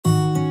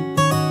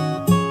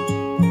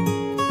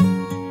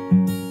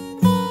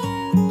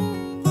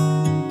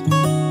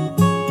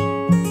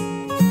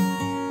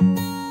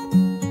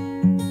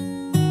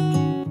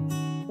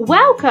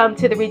Welcome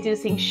to the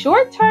Reducing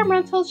Short-Term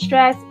Rental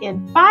Stress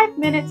in 5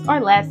 Minutes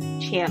or Less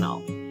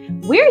channel.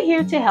 We're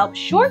here to help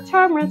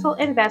short-term rental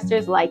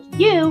investors like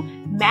you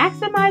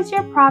maximize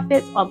your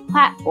profits on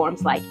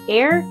platforms like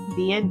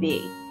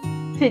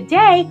Airbnb.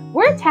 Today,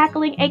 we're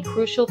tackling a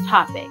crucial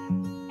topic: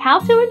 how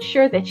to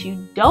ensure that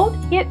you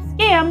don't get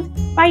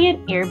scammed by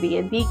an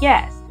Airbnb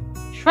guest.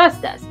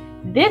 Trust us,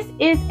 this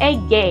is a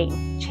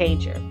game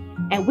changer,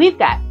 and we've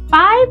got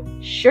 5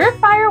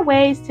 surefire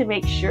ways to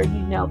make sure you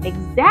know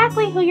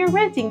exactly who you're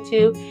renting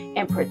to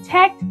and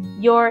protect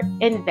your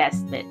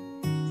investment.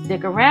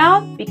 Stick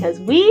around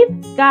because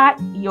we've got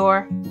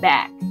your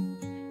back.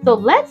 So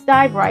let's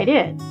dive right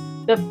in.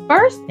 The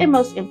first and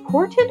most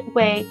important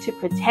way to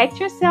protect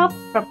yourself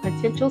from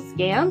potential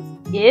scams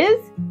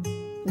is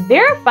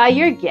verify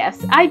your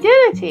guest's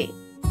identity.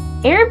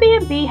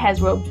 Airbnb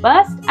has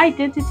robust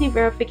identity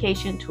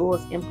verification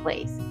tools in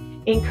place.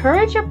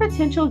 Encourage your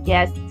potential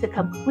guests to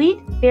complete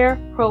their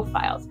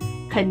profiles,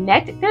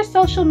 connect their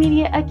social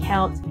media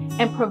accounts,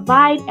 and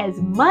provide as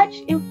much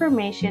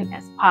information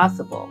as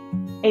possible.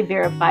 A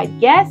verified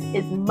guest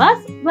is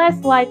much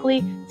less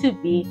likely to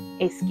be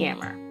a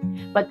scammer.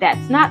 But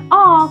that's not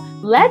all.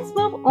 Let's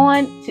move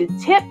on to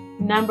tip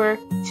number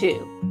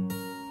 2.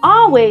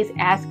 Always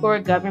ask for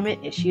a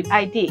government-issued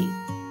ID.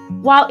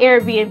 While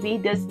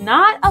Airbnb does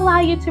not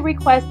allow you to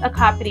request a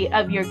copy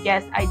of your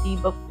guest ID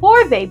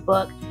before they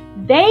book,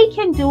 they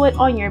can do it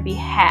on your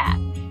behalf.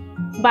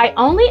 By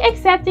only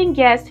accepting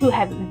guests who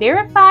have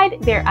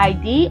verified their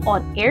ID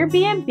on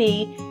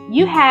Airbnb,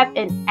 you have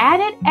an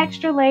added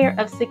extra layer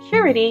of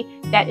security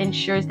that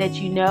ensures that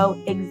you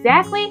know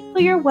exactly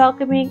who you're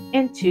welcoming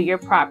into your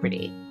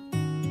property.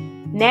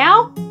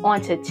 Now,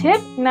 on to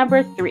tip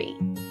number 3.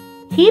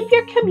 Keep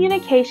your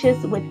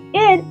communications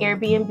within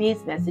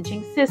Airbnb's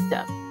messaging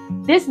system.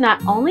 This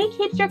not only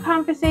keeps your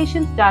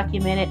conversations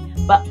documented,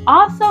 but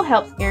also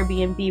helps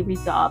Airbnb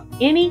resolve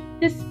any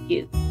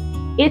disputes.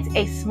 It's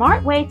a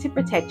smart way to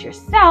protect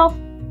yourself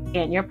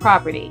and your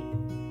property.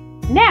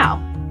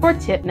 Now, for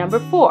tip number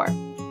 4.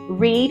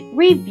 Read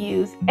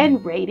reviews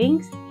and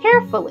ratings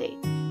carefully.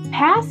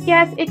 Past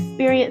guest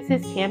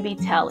experiences can be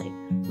telling.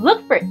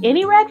 Look for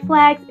any red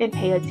flags and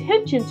pay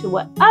attention to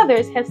what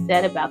others have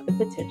said about the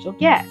potential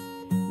guest.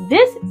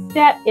 This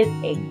step is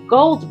a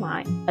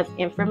goldmine of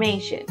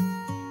information.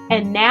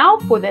 And now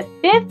for the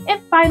 5th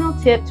and final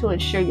tip to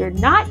ensure you're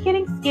not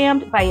getting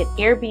scammed by an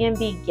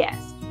Airbnb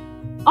guest.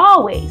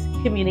 Always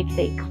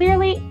communicate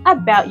clearly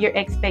about your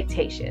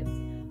expectations.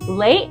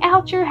 Lay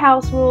out your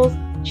house rules,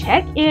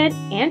 check-in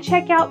and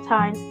check-out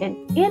times, and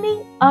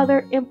any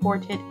other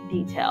important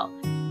detail.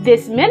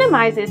 This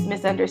minimizes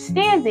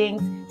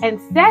misunderstandings and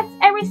sets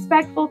a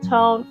respectful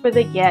tone for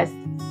the guest's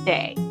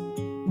stay.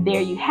 There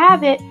you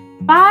have it,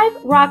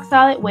 5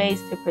 rock-solid ways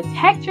to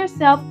protect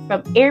yourself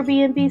from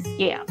Airbnb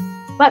scams.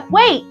 But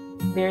wait,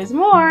 there's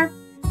more.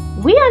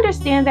 We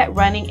understand that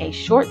running a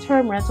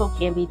short-term rental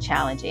can be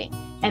challenging,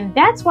 and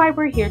that's why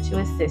we're here to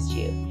assist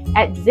you.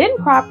 At Zen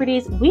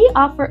Properties, we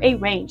offer a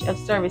range of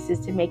services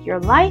to make your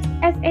life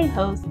as a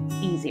host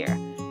easier.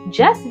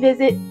 Just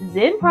visit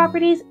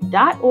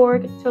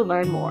zenproperties.org to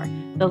learn more.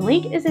 The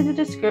link is in the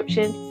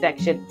description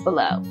section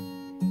below.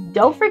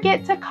 Don't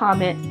forget to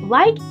comment,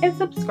 like, and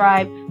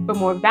subscribe for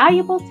more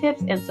valuable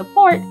tips and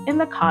support in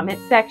the comment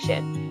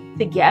section.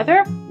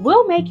 Together,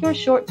 we'll make your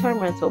short-term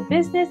rental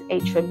business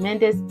a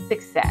tremendous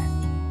success.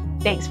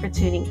 Thanks for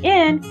tuning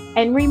in,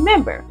 and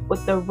remember,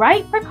 with the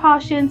right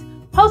precautions,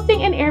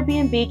 hosting an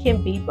Airbnb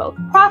can be both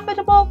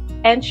profitable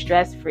and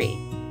stress-free.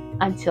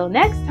 Until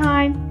next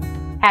time,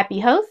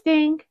 happy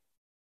hosting!